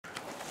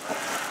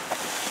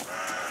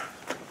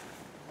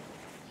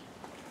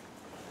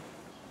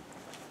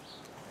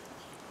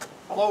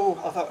Hello,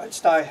 I thought I'd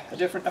try a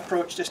different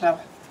approach just now.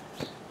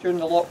 During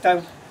the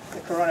lockdown, the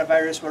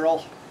coronavirus, we're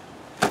all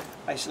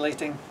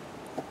isolating,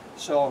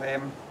 so I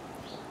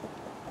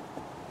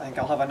think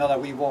I'll have another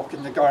wee walk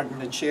in the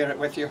garden and share it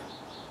with you.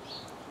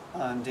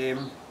 And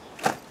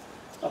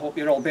I hope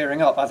you're all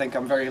bearing up. I think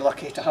I'm very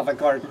lucky to have a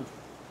garden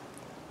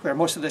where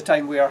most of the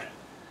time we are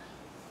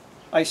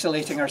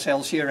isolating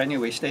ourselves here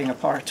anyway, staying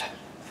apart,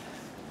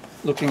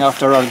 looking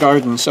after our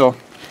garden. So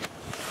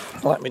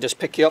let me just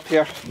pick you up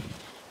here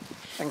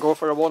and go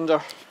for a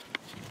wander.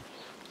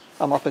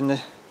 I'm up in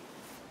the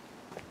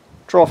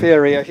trough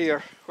area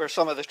here where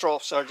some of the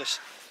troughs are just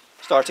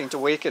starting to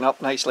waken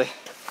up nicely.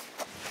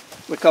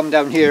 We come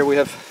down here, we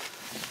have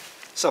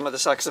some of the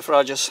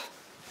saxifrages.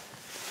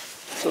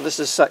 So this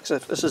is a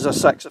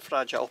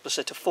Saxifraga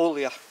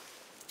albicitifolia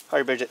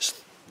hybrid.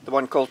 It's the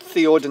one called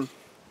Theodon,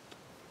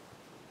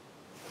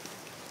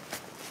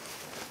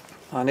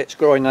 and it's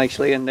growing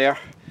nicely in there.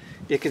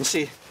 You can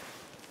see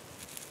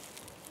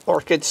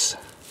orchids,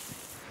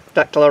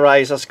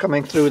 dactylarizas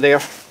coming through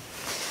there.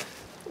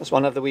 It's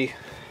one of the wee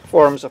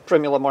forms of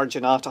Primula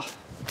marginata.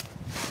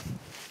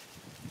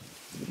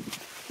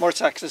 More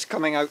saxes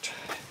coming out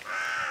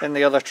in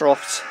the other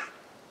troughs.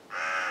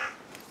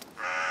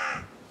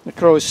 The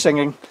crows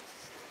singing.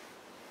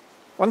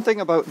 One thing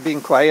about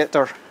being quiet,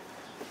 or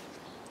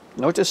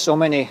notice so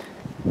many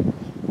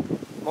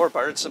more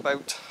birds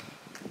about.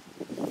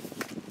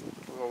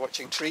 We were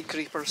watching tree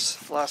creepers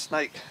last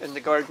night in the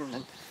garden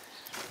and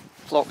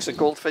flocks of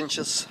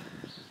goldfinches.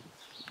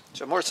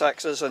 So more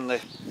saxes in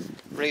the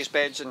raised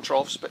beds and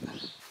troughs, but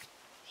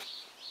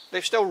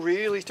they've still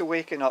really to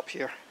waken up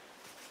here.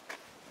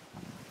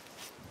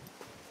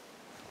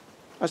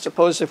 I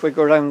suppose if we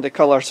go around the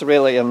colours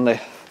really, and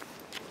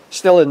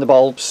still in the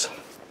bulbs,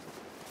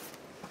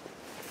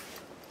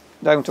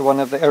 down to one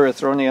of the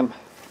erythronium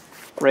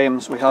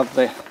rames, we have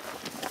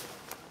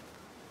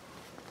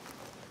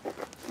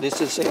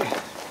this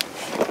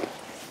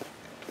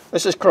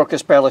is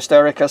Crocus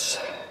pellistericus.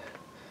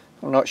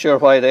 I'm not sure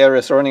why the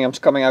erythronium's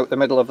coming out the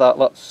middle of that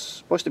lot. It's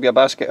supposed to be a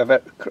basket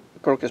of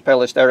Crocus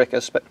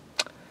pellistericus, but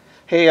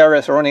hey,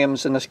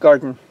 erythroniums in this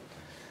garden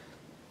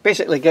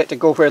basically get to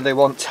go where they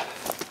want.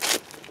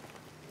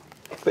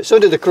 But so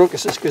do the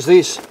crocuses,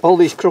 because all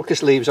these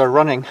crocus leaves are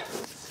running.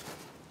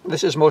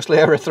 This is mostly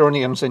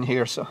erythroniums in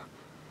here, so.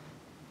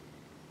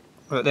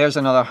 But there's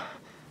another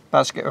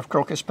basket of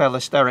Crocus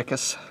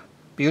pellistericus.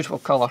 Beautiful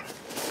colour.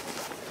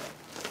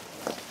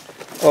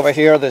 Over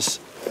here there's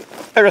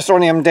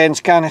Erythronium dens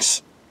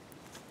canis.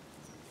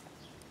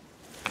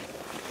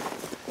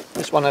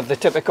 It's one of the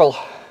typical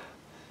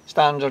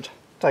standard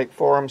type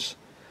forms.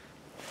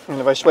 And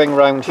if I swing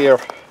round here,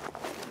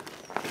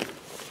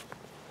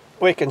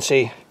 we can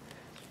see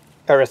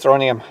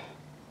Erythronium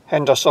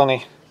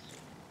hendersoni,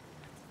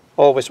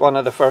 always one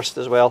of the first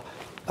as well.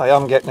 I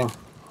am getting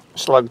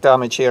slug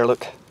damage here,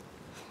 look.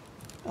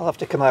 I'll have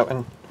to come out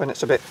and when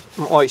it's a bit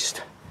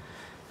moist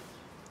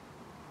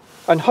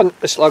and hunt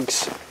the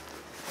slugs.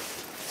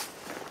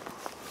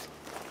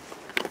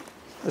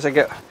 As I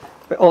get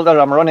a bit older,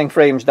 I'm running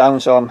frames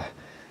down, so I'm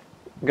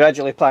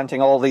gradually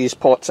planting all these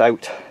pots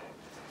out,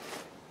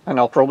 and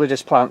I'll probably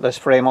just plant this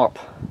frame up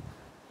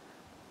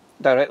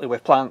directly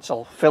with plants.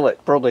 I'll fill it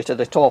probably to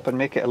the top and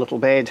make it a little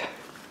bed,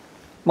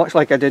 much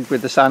like I did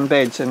with the sand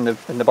beds in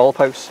the bulb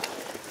house.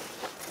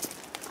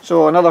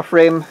 So another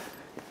frame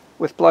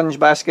with plunge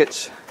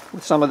baskets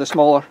with some of the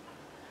smaller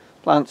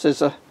plants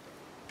is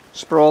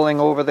sprawling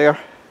over there.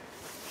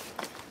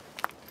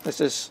 This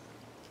is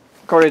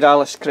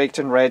Corydalis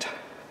Creighton Red,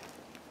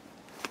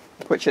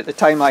 which at the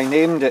time I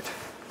named it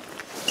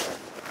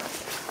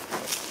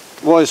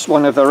was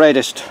one of the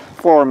reddest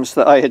forms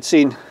that I had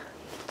seen.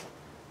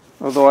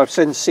 Although I've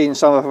since seen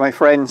some of my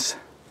friends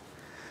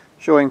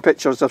showing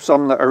pictures of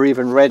some that are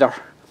even redder.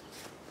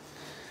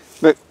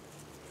 But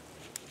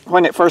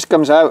when it first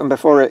comes out and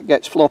before it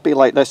gets floppy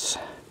like this,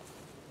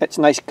 it's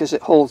nice because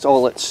it holds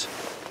all its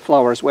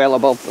flowers well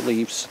above the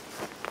leaves.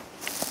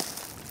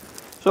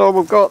 So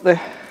we've got the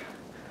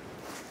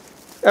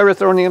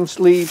erythronium's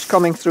leaves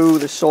coming through.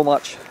 There's so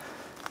much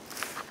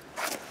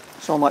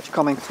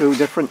coming through,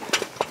 different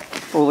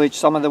foliage.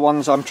 Some of the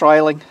ones I'm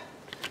trialling,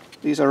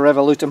 these are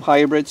Revolutum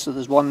hybrids, so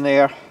there's one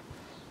there,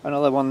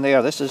 another one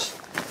there. This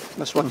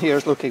one here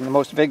is looking the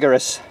most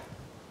vigorous.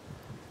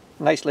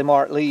 Nicely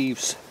marked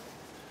leaves.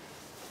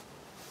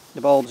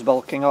 The bulb's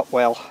bulking up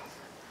well.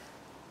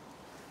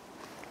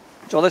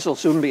 So this will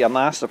soon be a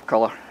massive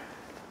colour.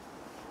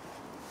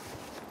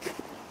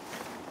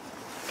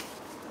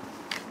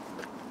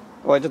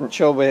 Oh, I didn't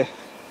show we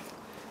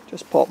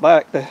just pop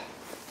back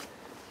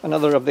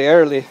another of the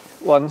early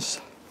ones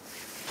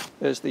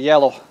is the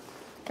yellow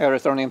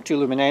Erythronium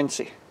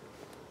tuluminense.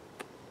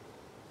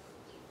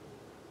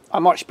 I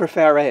much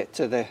prefer it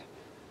to the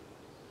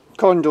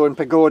Kondo and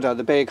Pagoda,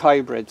 the big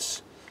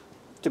hybrids.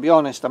 To be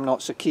honest, I'm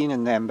not so keen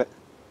in them, but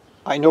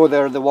I know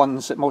they're the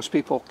ones that most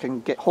people can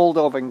get hold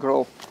of and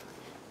grow.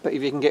 But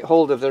if you can get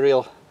hold of the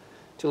real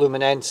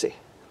tuluminense,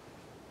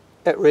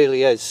 it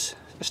really is.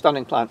 a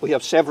stunning plant. We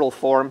have several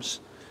forms,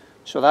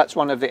 so that's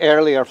one of the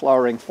earlier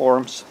flowering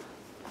forms. And then we have the Erythronium tuluminense, which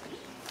is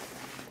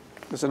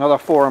There's another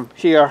form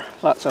here,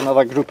 that's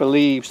another group of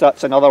leaves,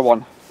 that's another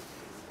one.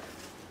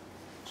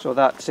 So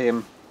that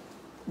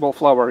will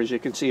flower, as you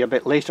can see, a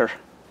bit later.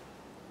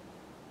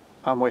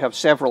 And we have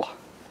several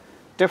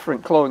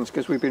different clones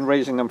because we've been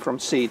raising them from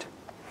seed.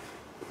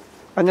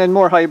 And then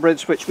more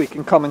hybrids which we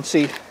can come and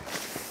see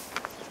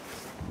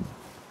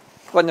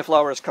when the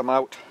flowers come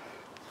out.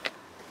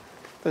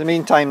 For the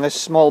meantime, this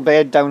small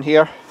bed down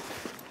here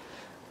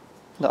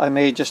that I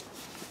made just,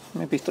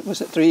 maybe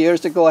was it 3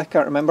 years ago, I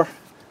can't remember.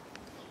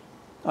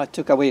 I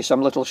took away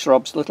some little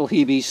shrubs, little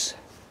hebes,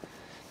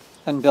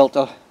 and built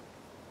a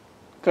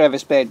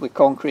crevice bed with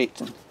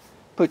concrete and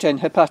put in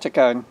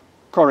hepatica and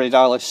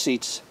corydalis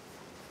seeds.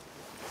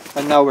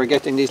 And now we're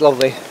getting these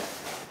lovely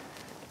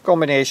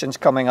combinations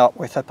coming up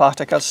with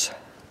hepaticas,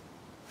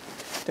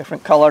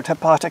 different coloured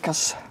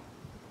hepaticas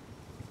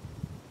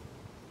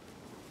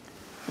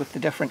with the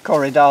different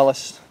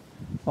corydalis.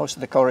 Most of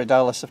the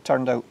corydalis have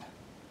turned out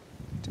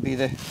to be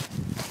the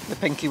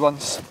pinky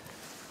ones.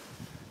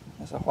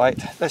 There's a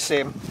white, this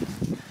same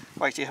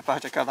whitey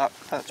hepatica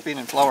that's been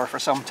in flower for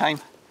some time.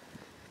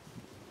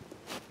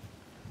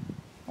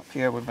 Up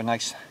here would be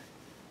nice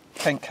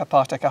pink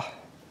hepatica.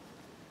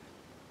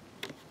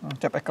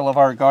 Typical of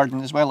our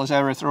garden, as well as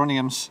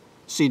erythroniums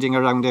seeding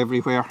around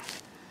everywhere.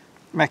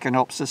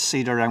 Meconopsis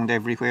seed around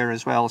everywhere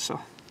as well,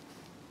 so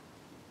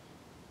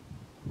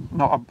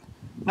not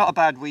a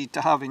bad weed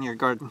to have in your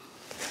garden.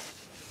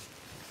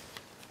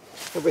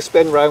 If we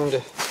spin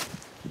round,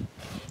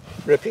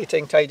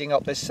 repeating, tidying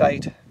up this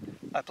side,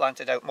 I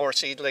planted out more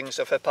seedlings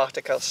of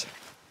hepaticas.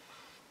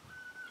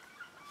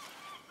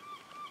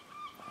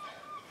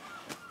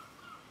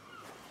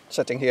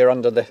 Sitting here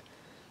under the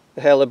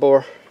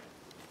hellebore.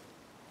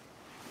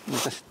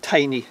 There's a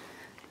tiny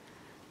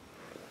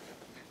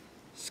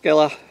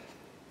scilla,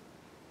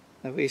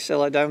 the wee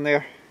scilla down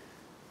there.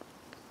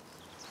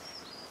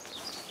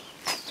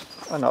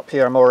 And up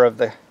here more of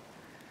the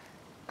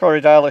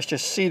corydalis,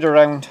 just seed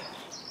around.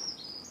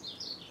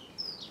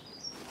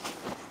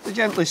 They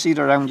gently seed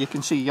around, you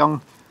can see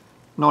young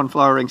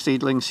non-flowering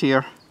seedlings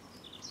here.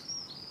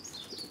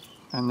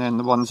 And then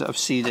the ones that have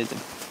seeded.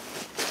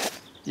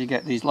 You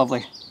get these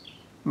lovely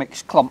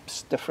mixed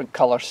clumps, different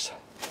colours.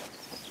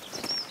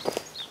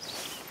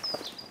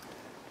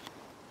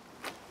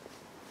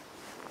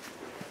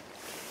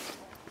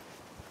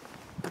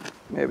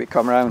 Maybe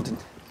come round and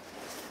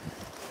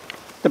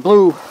the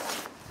blue,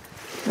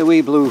 the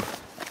wee blue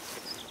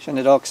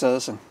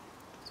Chionodoxas and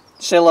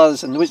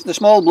Scillas and the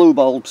small blue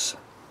bulbs.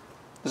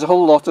 There's a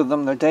whole lot of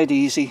them, they're dead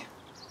easy.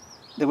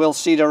 They will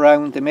seed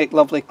around, they make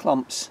lovely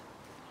clumps.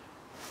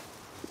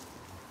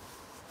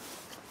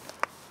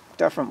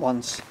 Different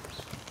ones.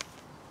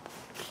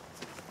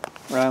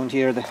 Around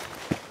here, the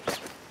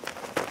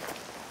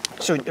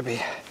soon to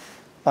be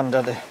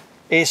under the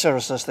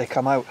acers as they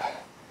come out.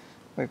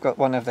 We've got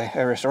one of the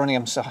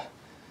erythroniums,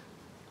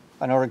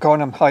 an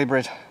Oregonum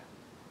hybrid.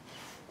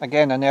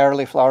 Again, an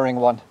early flowering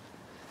one.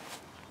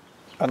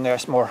 And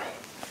there's more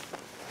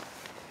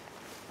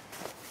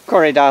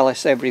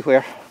corydalis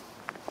everywhere.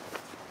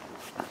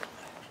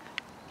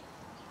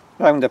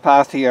 Round the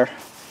path here,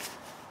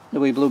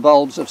 the wee blue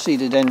bulbs have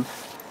seeded in.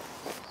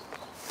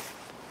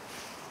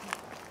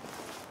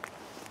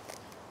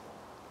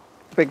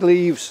 Big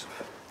leaves,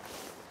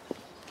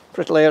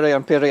 Fritillaria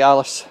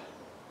imperialis.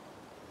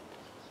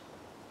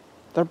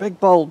 They're big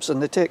bulbs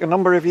and they take a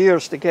number of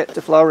years to get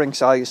to flowering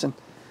size, and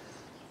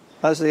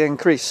as they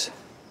increase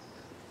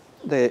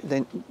they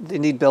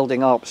need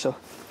building up, so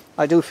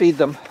I do feed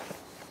them.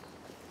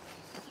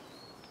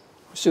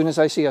 As soon as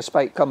I see a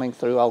spike coming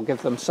through, I'll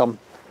give them some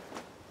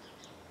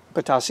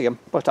potash,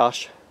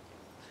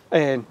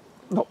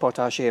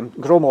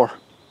 Growmore.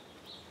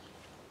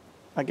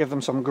 I give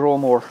them some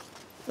Growmore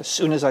as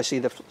soon as I see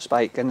the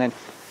spike, and then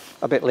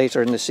a bit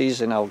later in the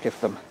season I'll give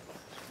them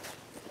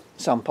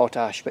some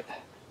potash, but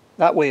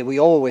that way we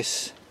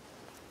always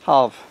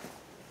have.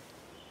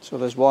 So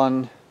there's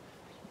 1,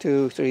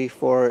 2, 3,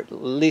 4, at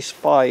least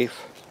five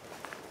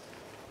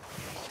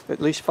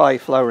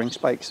flowering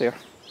spikes there.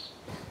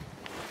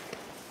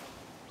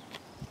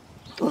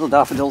 Little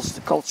daffodils,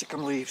 the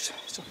colchicum leaves.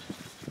 So,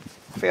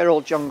 fair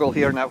old jungle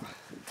here now.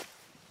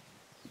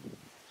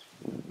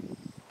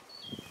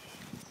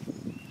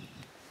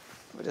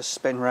 We'll just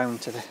spin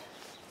round to the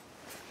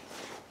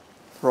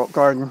rock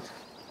garden.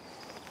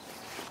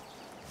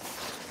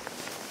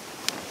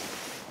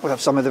 We have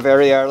some of the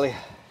very early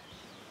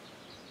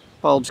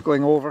bulbs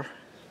going over.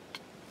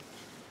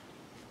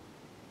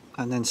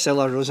 And then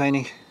Scilla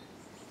roseni.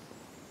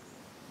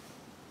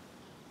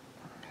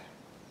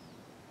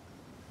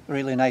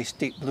 Really nice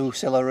deep blue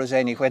Scilla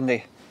roseni. When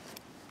the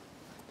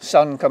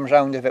sun comes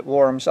round, if it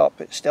warms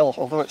up, it's still,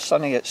 although it's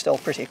sunny, it's still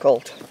pretty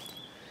cold.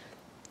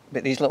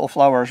 But these little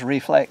flowers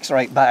reflex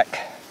right back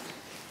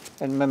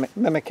in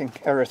mimicking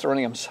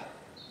erythroniums.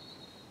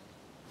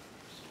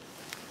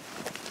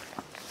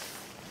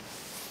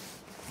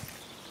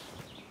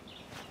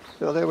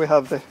 So there we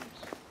have the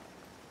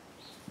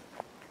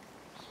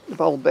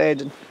bulb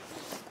bed, and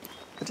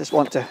I just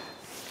want to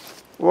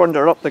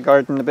wander up the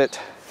garden a bit.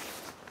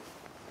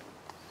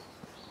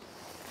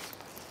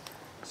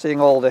 seeing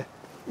all the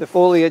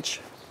foliage,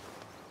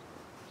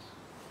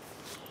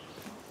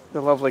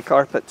 the lovely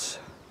carpets,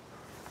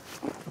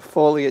 the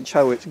foliage,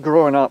 how it's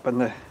growing up,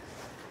 and the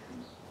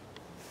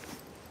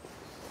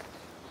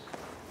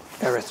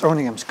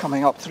erythroniums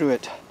coming up through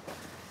it.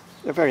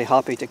 They're very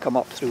happy to come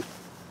up through.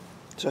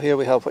 So here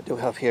we have, what do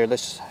we have here?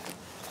 This,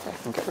 I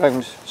can get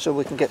round so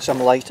we can get some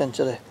light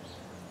into the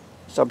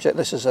subject.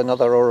 This is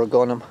another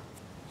Oregonum.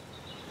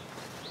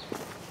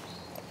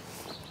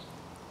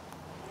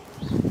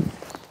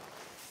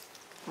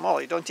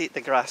 Molly, don't eat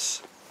the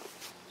grass.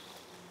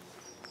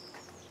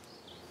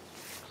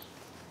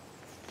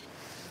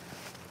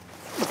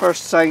 The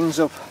first signs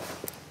of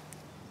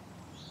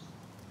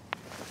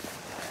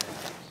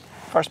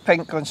first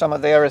pink on some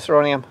of the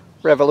Erythronium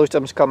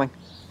revolutums coming.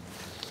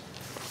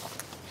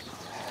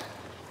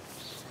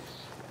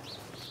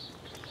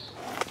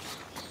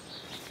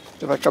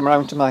 If I come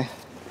round to my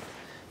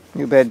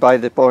new bed by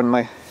the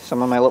pond,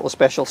 some of my little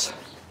specials.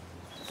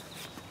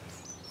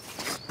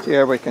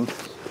 Here we can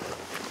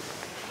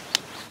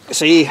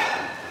see,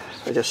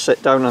 if I just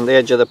sit down on the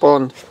edge of the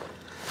pond,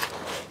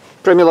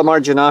 Primula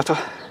marginata,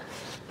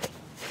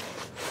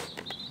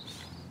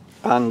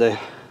 and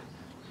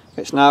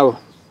it's now,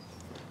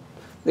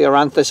 the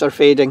Aranthus are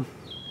fading,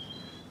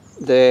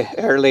 the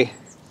early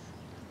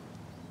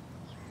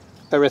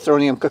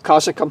Erythronium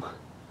caucasicum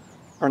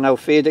are now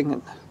fading,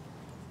 and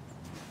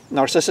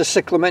Narcissus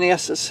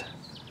cyclaminius is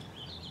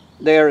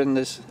there, and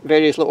there's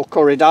various little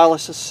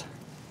Corydalises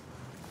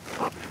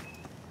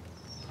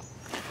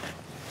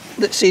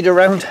that seed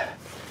around.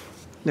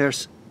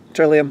 There's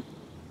Trillium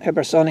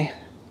Hibersoni.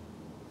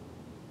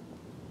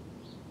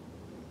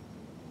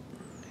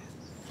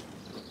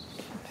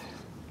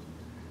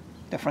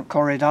 Different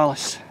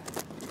Corydalis.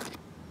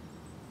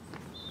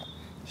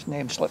 His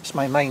name slips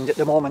my mind at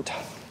the moment.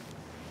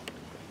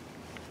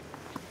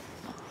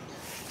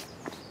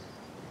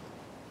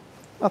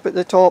 Up at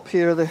the top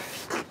here,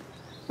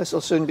 this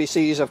will soon be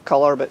seas of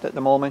colour, but at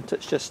the moment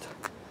it's just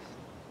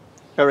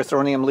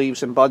Erythronium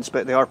leaves and buds,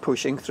 but they are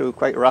pushing through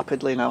quite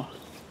rapidly now.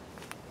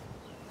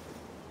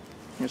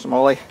 Here's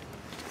Molly.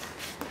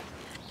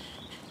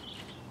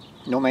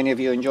 I know many of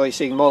you enjoy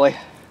seeing Molly.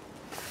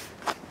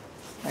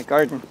 My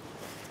garden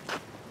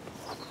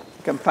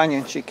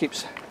companion. She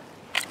keeps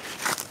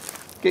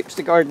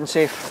the garden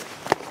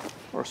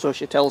safe, or so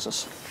she tells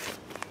us.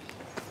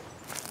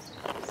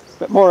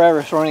 But more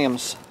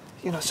Erythroniums,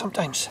 you know,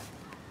 sometimes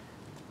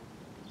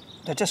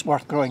they're just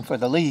worth growing for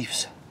the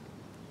leaves.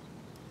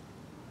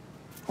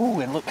 Oh,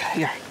 and look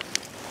here.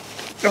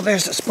 Oh,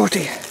 there's the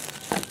spotty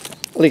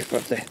leaf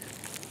of the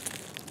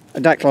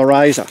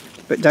Daclorhiza.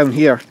 But down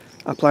here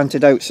I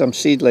planted out some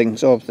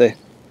seedlings of the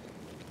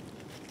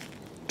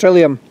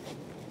Trillium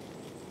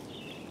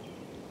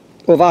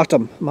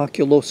ovatum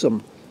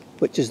maculosum,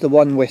 which is the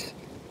one with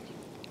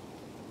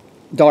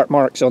dark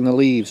marks on the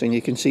leaves, and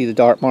you can see the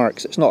dark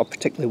marks. It's not a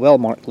particularly well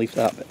marked leaf,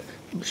 that, but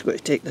I'm just going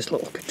to take this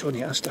little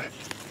Cotoneaster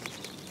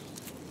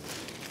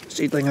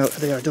seedling out of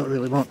there. I don't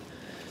really want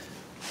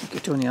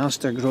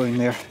Cotoneaster growing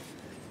there,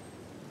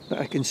 but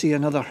I can see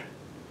other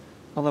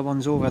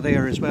ones over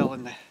there as well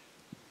in the,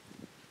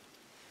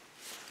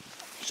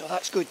 so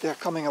that's good. They're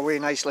coming away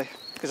nicely,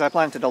 because I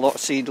planted a lot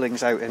of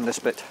seedlings out in this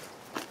bit.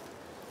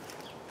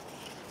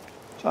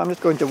 So I'm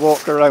just going to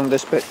walk around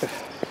this bit to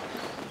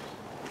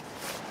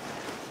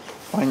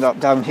wind up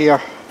down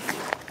here.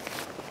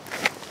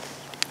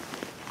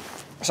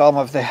 Some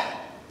of the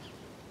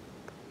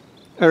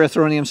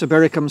Erythronium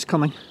sibiricums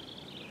coming.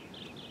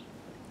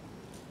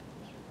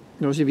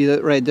 Those of you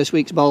that read this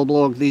week's bulb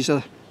log, there's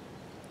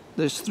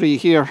three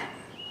here,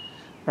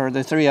 or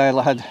the three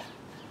I had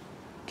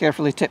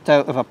carefully tipped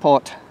out of a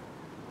pot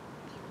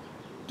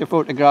to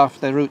photograph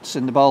the roots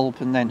in the bulb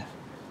and then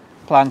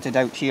planted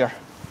out here.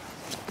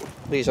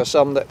 These are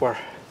some that were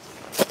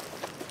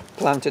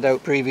planted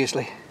out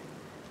previously,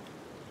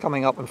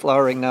 coming up and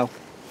flowering now.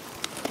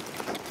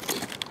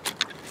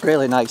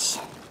 Really nice.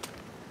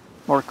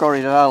 More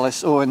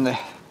Corydalis. Oh, and the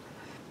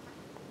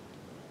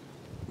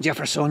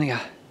Jeffersonia.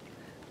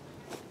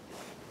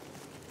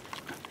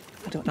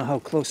 I don't know how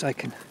close I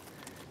can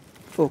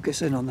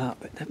focus in on that,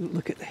 but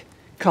look at the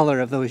colour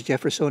of those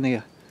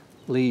Jeffersonia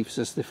leaves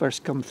as they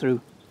first come through.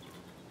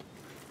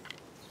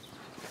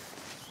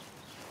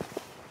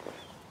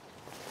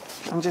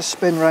 I'll just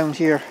spin round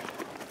here.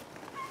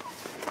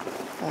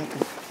 I can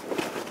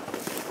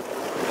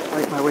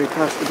fight my way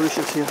past the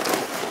bushes here.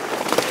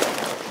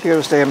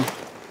 Here's them.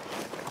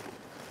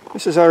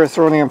 This is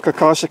Erythronium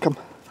caucasicum,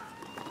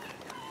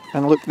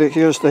 and look,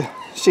 here's the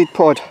seed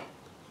pod.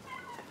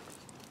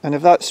 And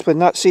if when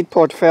that seed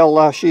pod fell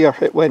last year,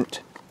 it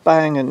went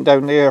bang and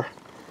down there,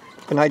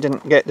 and I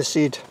didn't get the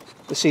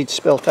seed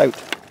spilt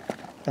out.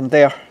 And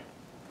there,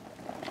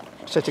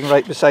 sitting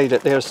right beside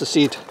it, there's the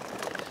seed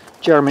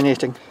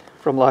germinating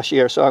from last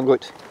year. So I'm going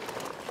to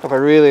have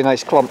a really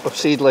nice clump of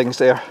seedlings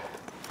there.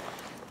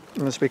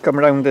 And as we come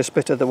around this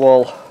bit of the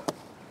wall,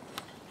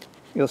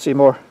 you'll see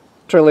more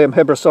Trillium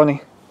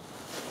Hibersoni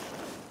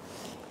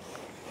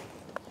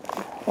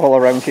all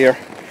around here.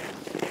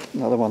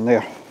 Another one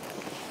there.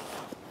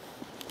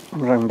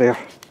 around there.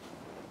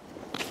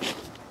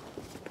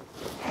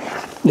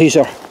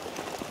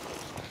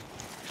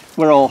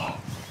 Were all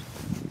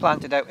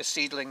planted out as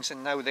seedlings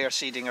and now they're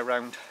seeding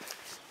around.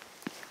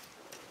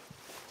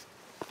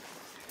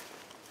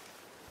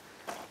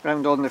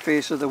 Round on the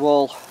face of the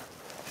wall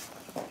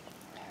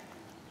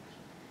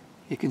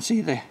you can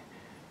see the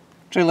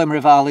Trillium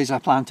rivalis I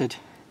planted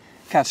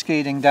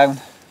cascading down,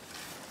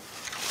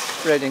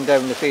 spreading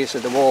down the face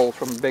of the wall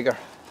from bigger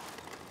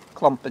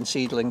clumping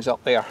seedlings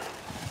up there.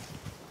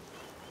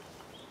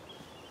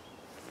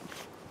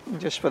 And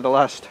just for the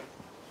last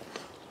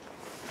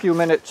few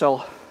minutes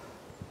I'll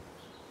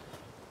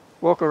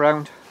walk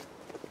around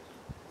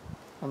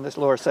on this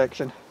lower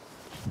section,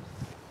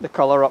 the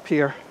colour up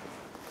here.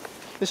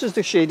 This is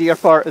the shadier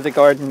part of the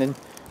garden in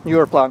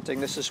newer planting.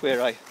 This is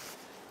where I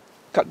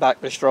cut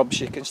back the shrubs.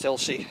 You can still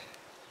see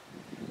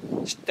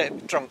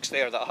trunks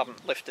there that I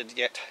haven't lifted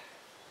yet.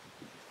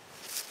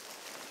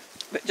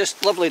 But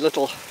just lovely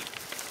little,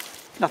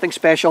 nothing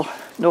special,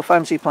 no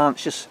fancy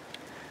plants, just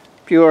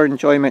pure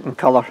enjoyment and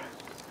colour.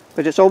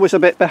 But it's always a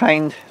bit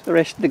behind the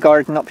rest of the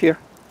garden up here.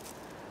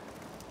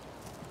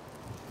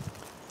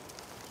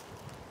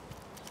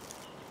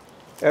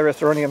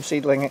 Erythronium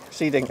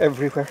seeding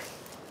everywhere.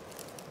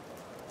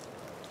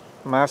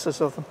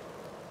 Masses of them.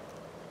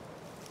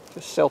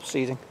 Just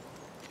self-seeding.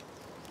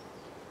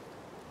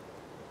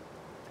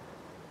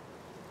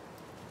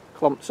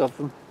 Clumps of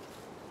them.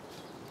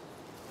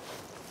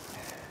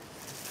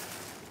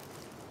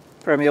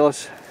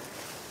 Primulas.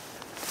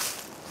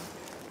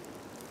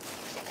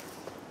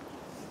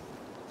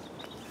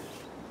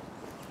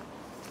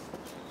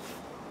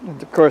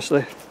 And of course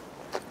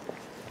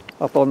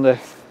up on the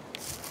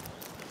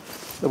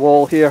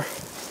wall here,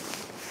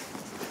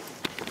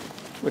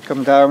 we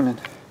come down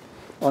and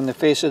on the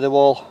face of the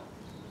wall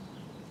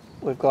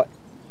we've got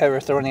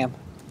Erythronium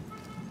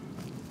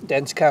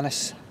dense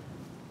canis,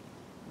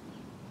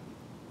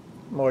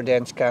 more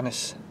dense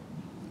canis,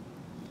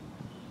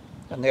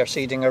 and they're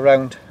seeding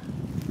around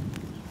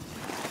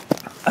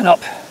and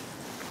up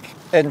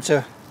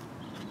into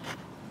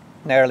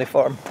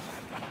Nerliform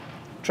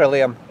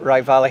Trillium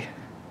rivali,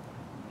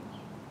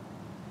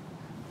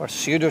 or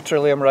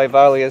Pseudo-Trillium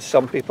rivali as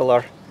some people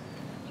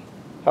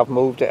have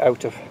moved it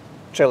out of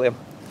Trillium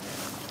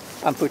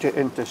and put it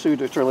into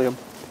Pseudo-Trillium.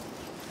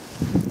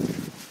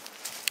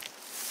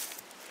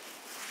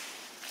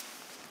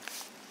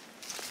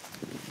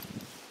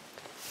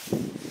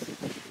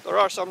 There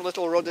are some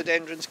little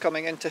rhododendrons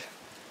coming into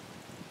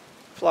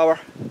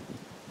flower.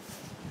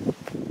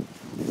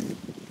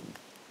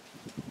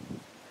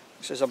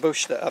 This is a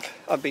bush that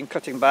I've been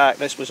cutting back.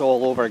 This was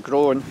all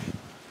overgrown,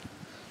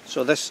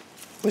 so this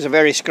was a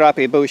very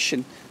scrappy bush,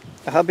 and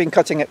I have been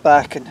cutting it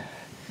back, and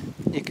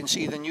you can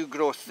see the new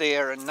growth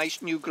there and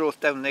nice new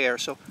growth down there.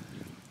 So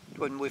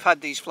when we've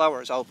had these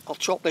flowers, I'll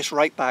chop this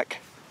right back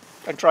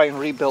and try and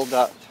rebuild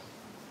that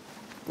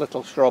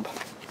little shrub.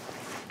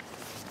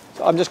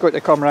 So I'm just going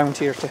to come round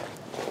here to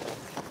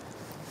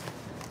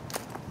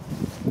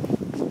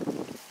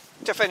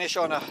finish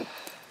on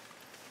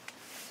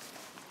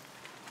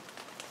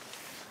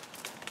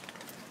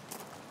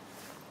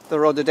the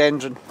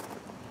rhododendron.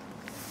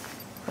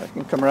 I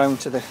can come around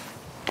to the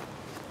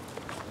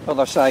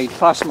other side,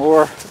 past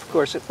more. Of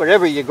course,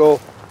 wherever you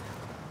go,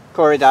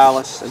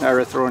 Corydalis and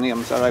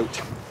Erythroniums are out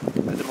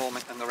at the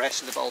moment, and the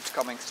rest of the bulbs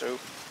coming through.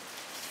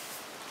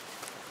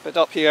 But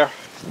up here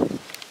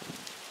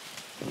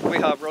we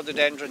have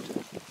rhododendron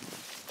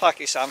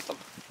pachysanthum.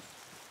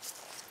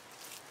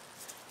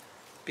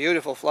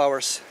 Beautiful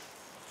flowers,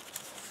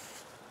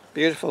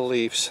 beautiful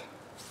leaves,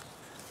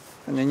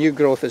 and the new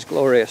growth is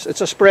glorious.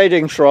 It's a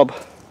spreading shrub,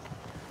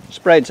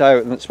 spreads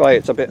out, and that's why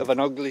it's a bit of an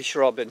ugly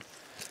shrub, and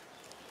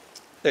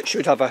it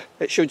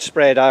should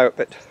spread out,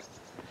 but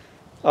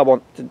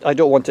I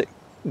don't want it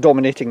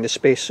dominating the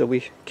space, so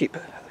we keep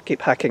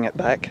hacking it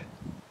back.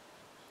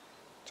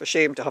 It's a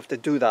shame to have to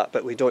do that,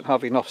 but we don't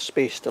have enough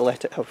space to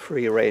let it have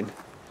free rein.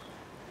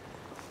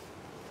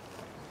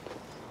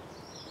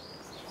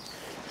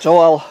 So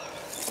I'll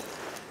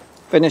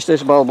finish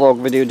this Bulblog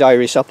video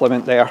diary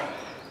supplement there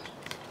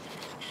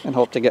and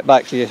hope to get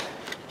back to you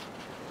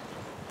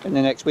in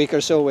the next week or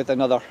so with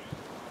another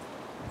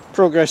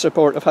progress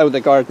report of how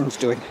the garden's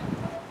doing.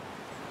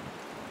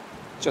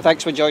 So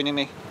thanks for joining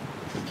me.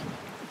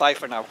 Bye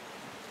for now.